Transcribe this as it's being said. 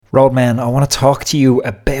Roadman, I want to talk to you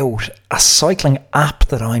about a cycling app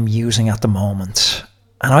that I'm using at the moment.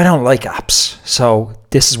 And I don't like apps, so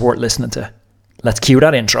this is worth listening to. Let's cue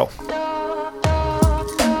that intro.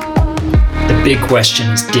 The big question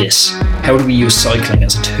is this: how do we use cycling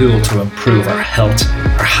as a tool to improve our health,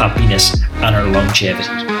 our happiness, and our longevity?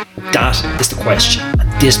 That is the question,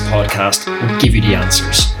 and this podcast will give you the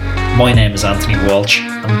answers. My name is Anthony Walsh,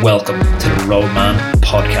 and welcome to the Roadman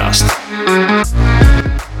Podcast.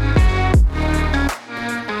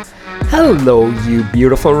 Hello, you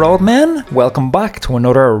beautiful roadmen. Welcome back to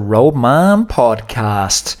another Roadman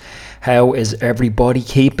Podcast. How is everybody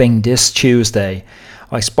keeping this Tuesday?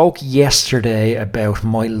 I spoke yesterday about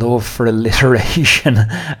my love for alliteration,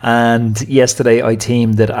 and yesterday I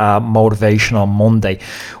themed it a Motivational Monday.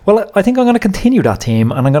 Well, I think I'm going to continue that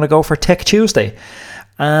theme, and I'm going to go for Tech Tuesday.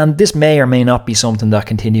 And this may or may not be something that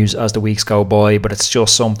continues as the weeks go by, but it's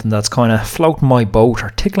just something that's kind of floating my boat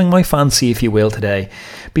or tickling my fancy, if you will, today.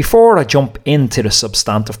 Before I jump into the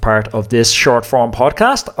substantive part of this short form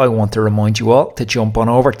podcast, I want to remind you all to jump on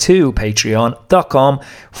over to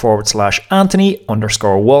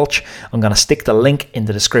patreon.com/Anthony_Walsh. I'm going to stick the link in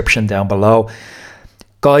the description down below.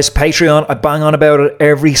 Guys, Patreon, I bang on about it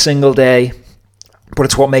every single day. But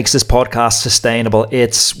it's what makes this podcast sustainable.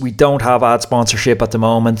 We don't have ad sponsorship at the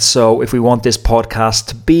moment, so if we want this podcast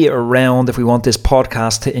to be around, if we want this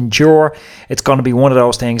podcast to endure, it's going to be one of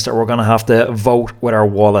those things that we're going to have to vote with our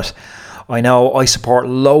wallet. I know I support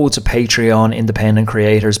loads of Patreon independent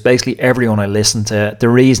creators, basically everyone I listen to. The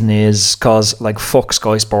reason is because, fuck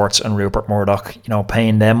Sky Sports and Rupert Murdoch,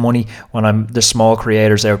 paying them money when there's small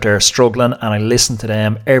creators out there struggling, and I listen to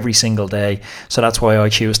them every single day. So that's why I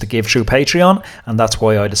choose to give through Patreon, and that's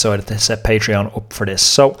why I decided to set Patreon up for this.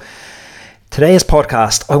 So today's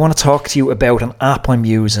podcast, I want to talk to you about an app I'm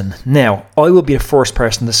using. Now, I will be the first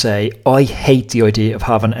person to say I hate the idea of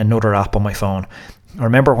having another app on my phone. I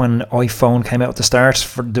remember when iPhone came out at the start,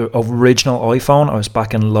 for the original iPhone, I was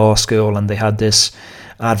back in law school and they had this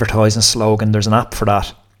advertising slogan, there's an app for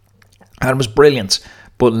that. And it was brilliant,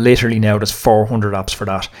 but literally now there's 400 apps for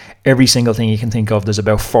that. Every single thing you can think of, there's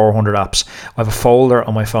about 400 apps. I have a folder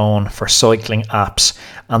on my phone for cycling apps,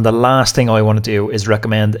 and the last thing I want to do is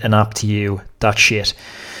recommend an app to you that's shit.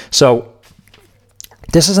 So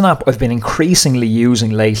this is an app I've been increasingly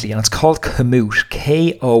using lately, and it's called Komoot,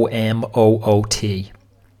 Komoot.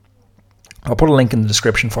 I'll put a link in the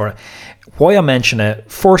description for it. Why I mention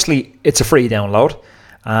it, firstly, it's a free download,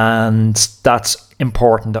 and that's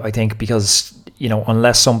important, I think, because,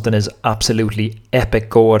 unless something is absolutely epic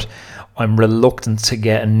good, I'm reluctant to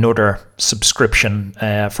get another subscription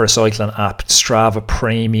for a cycling app. Strava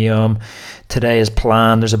Premium, Today's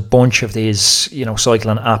Plan. There's a bunch of these,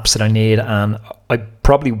 cycling apps that I need, and I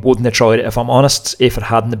probably wouldn't have tried it, if I'm honest, if it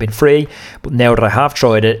hadn't been free. But now that I have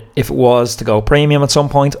tried it, if it was to go premium at some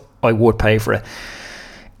point, I would pay for it.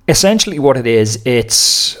 Essentially what it is,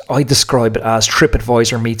 I describe it as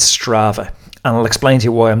TripAdvisor meets Strava. And I'll explain to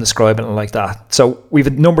you why I'm describing it like that. So we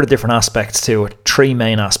have a number of different aspects to it, three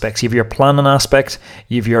main aspects. You have your planning aspect,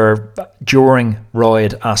 you have your during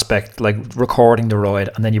ride aspect, like recording the ride,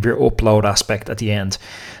 and then you have your upload aspect at the end.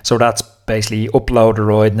 So that's basically you upload the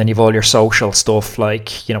ride, and then you have all your social stuff,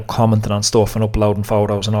 like, commenting on stuff and uploading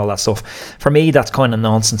photos and all that stuff. For me, that's kind of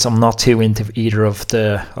nonsense. I'm not too into either of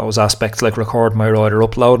those aspects, like record my ride or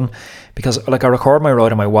uploading, because I record my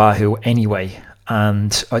ride on my Wahoo anyway,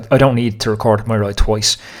 and I don't need to record my ride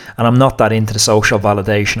twice. And I'm not that into the social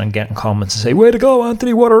validation and getting comments and say, way to go,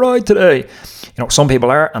 Anthony, what a ride today. Some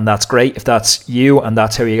people are, and that's great if that's you and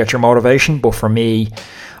that's how you get your motivation. But for me,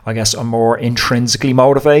 I guess I'm more intrinsically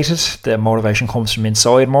motivated. The motivation comes from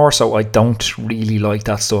inside more, so I don't really like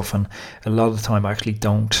that stuff. And a lot of the time I actually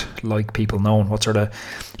don't like people knowing what sort of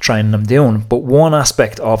training I'm doing. But one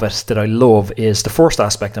aspect of it that I love is the first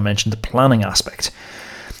aspect I mentioned, the planning aspect.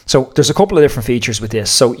 So there's a couple of different features with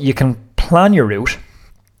this. So you can plan your route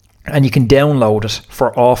and you can download it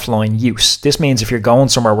for offline use. This means if you're going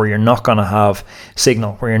somewhere where you're not going to have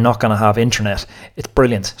signal, where you're not going to have internet, it's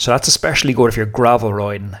brilliant. So that's especially good if you're gravel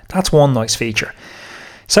riding. That's one nice feature.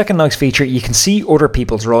 Second nice feature, you can see other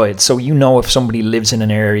people's rides. So if somebody lives in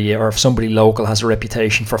an area or if somebody local has a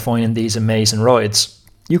reputation for finding these amazing rides,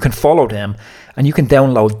 you can follow them and you can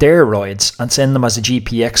download their rides and send them as a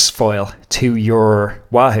GPX file to your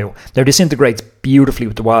Wahoo. Now, this integrates beautifully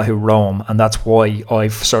with the Wahoo Roam, and that's why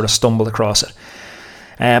I've sort of stumbled across it.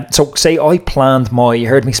 So say I planned you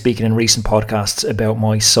heard me speaking in recent podcasts about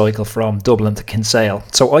my cycle from Dublin to Kinsale.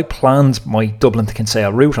 So I planned my Dublin to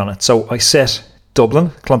Kinsale route on it. So I set Dublin,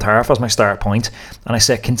 Clontarf as my start point, and I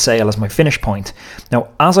set Kinsale as my finish point. Now,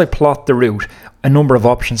 as I plot the route, a number of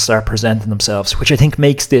options start presenting themselves, which I think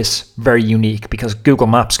makes this very unique because Google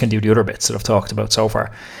Maps can do the other bits that I've talked about so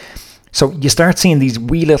far. So you start seeing these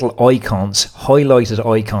wee little icons, highlighted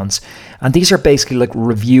icons, and these are basically like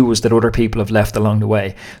reviews that other people have left along the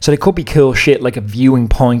way. So they could be cool shit like a viewing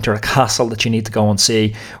point or a castle that you need to go and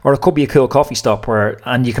see, or it could be a cool coffee stop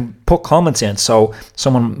and you can put comments in. So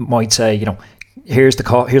someone might say, you know, here's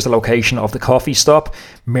the location of the coffee stop,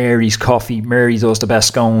 Mary's Coffee, Mary does the best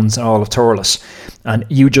scones in all of Thurles, and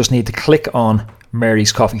you just need to click on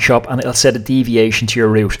Mary's Coffee Shop and it'll set a deviation to your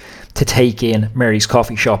route to take in Mary's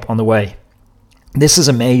Coffee Shop on the way. This is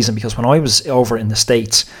amazing because when I was over in the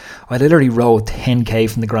States, I literally rode 10k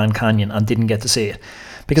from the Grand Canyon and didn't get to see it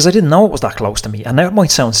because I didn't know it was that close to me. And that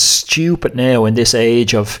might sound stupid now in this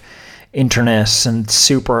age of internet and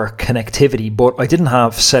super connectivity, but I didn't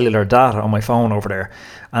have cellular data on my phone over there,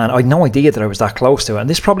 and I had no idea that I was that close to it. And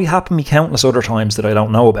this probably happened to me countless other times that I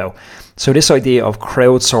don't know about. So this idea of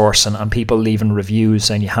crowdsourcing and people leaving reviews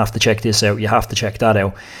saying you have to check this out, you have to check that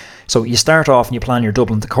out. So you start off and you plan your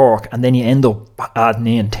Dublin to Cork, and then you end up adding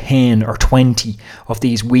in 10 or 20 of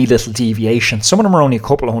these wee little deviations. Some of them are only a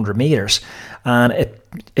couple of 100 metres, and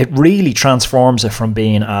it really transforms it from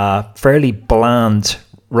being a fairly bland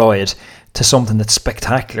ride to something that's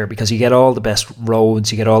spectacular because you get all the best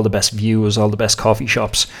roads, you get all the best views, all the best coffee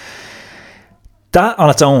shops. That on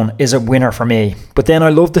its own is a winner for me. But then I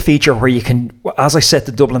love the feature where you can, as I set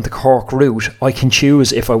the Dublin to Cork route, I can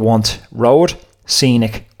choose if I want road,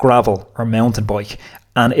 scenic, gravel or mountain bike,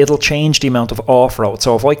 and it'll change the amount of off-road.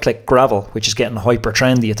 So if I click gravel, which is getting hyper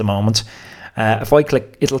trendy at the moment, if I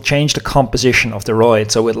click, it'll change the composition of the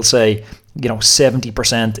ride. So it'll say,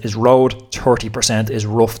 70% is road, 30% is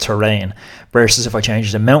rough terrain. Versus if I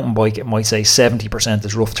change the mountain bike, it might say 70%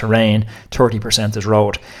 is rough terrain, 30% is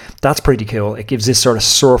road. That's pretty cool. It gives this sort of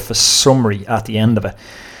surface summary at the end of it.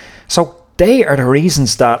 So they are the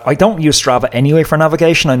reasons that I don't use Strava anyway for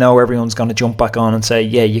navigation. I know everyone's going to jump back on and say,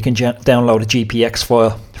 yeah, you can download a GPX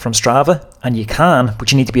file from Strava, and you can,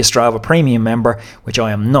 but you need to be a Strava premium member, which I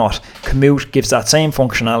am not. Komoot gives that same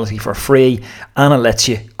functionality for free, and it lets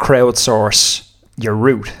you crowdsource your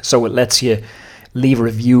route. So it lets you leave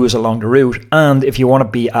reviews along the route, and if you want to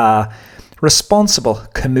be a responsible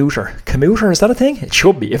commuter, is that a thing? It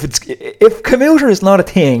should be. If commuter is not a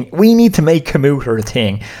thing, we need to make commuter a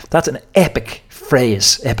thing. That's an epic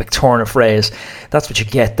turn of phrase. That's what you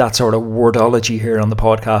get, that sort of wordology here on the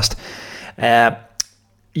podcast.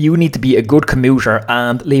 You need to be a good commuter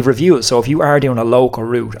and leave reviews. So if you are doing a local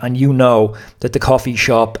route and you know that the coffee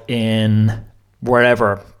shop in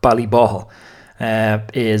wherever, Ballybohol,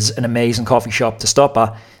 is an amazing coffee shop to stop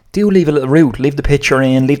at, do leave a little route, leave the picture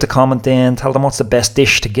in, leave the comment in, tell them what's the best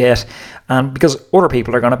dish to get, and because other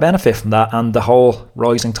people are going to benefit from that, and the whole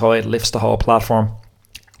rising tide lifts the whole platform.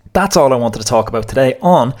 That's all I wanted to talk about today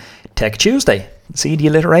on Tech Tuesday. See the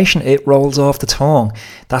alliteration? It rolls off the tongue.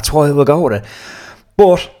 That's why we'll go with it.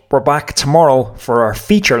 But we're back tomorrow for our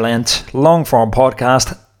feature-length, long-form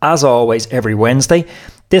podcast, as always, every Wednesday.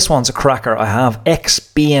 This one's a cracker. I have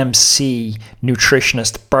ex-BMC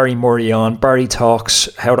nutritionist Barry Murray on. Barry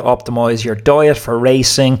talks how to optimize your diet for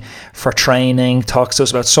racing, for training, talks to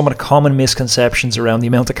us about some of the common misconceptions around the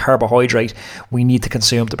amount of carbohydrate we need to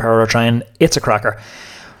consume to power our training. It's a cracker.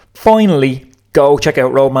 Finally, go check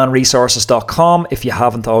out roadmanresources.com if you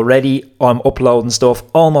haven't already. I'm uploading stuff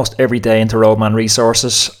almost every day into Roadman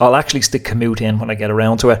Resources. I'll actually stick Komoot in when I get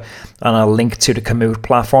around to it, and I'll link to the Komoot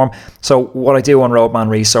platform. So what I do on Roadman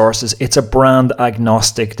Resources, it's a brand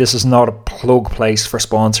agnostic. This is not a plug place for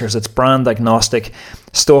sponsors. It's brand agnostic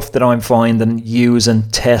stuff that I'm finding, using,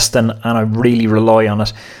 testing, and I really rely on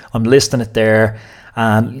it. I'm listing it there.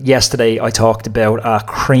 And yesterday I talked about a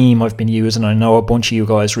cream I've been using. I know a bunch of you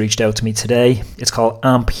guys reached out to me today. It's called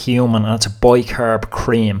Amp Human, and it's a bicarb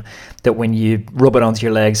cream that when you rub it onto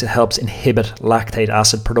your legs, it helps inhibit lactate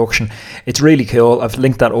acid production. It's really cool. I've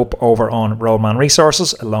linked that up over on Roadman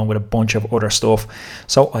Resources along with a bunch of other stuff.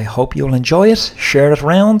 So I hope you'll enjoy it. Share it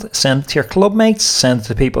around. Send it to your club mates. Send it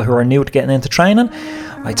to people who are new to getting into training.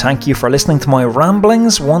 I thank you for listening to my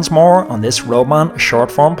ramblings once more on this Roadman short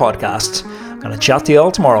form podcast. Gonna chat to you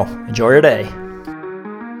all tomorrow. Enjoy your day.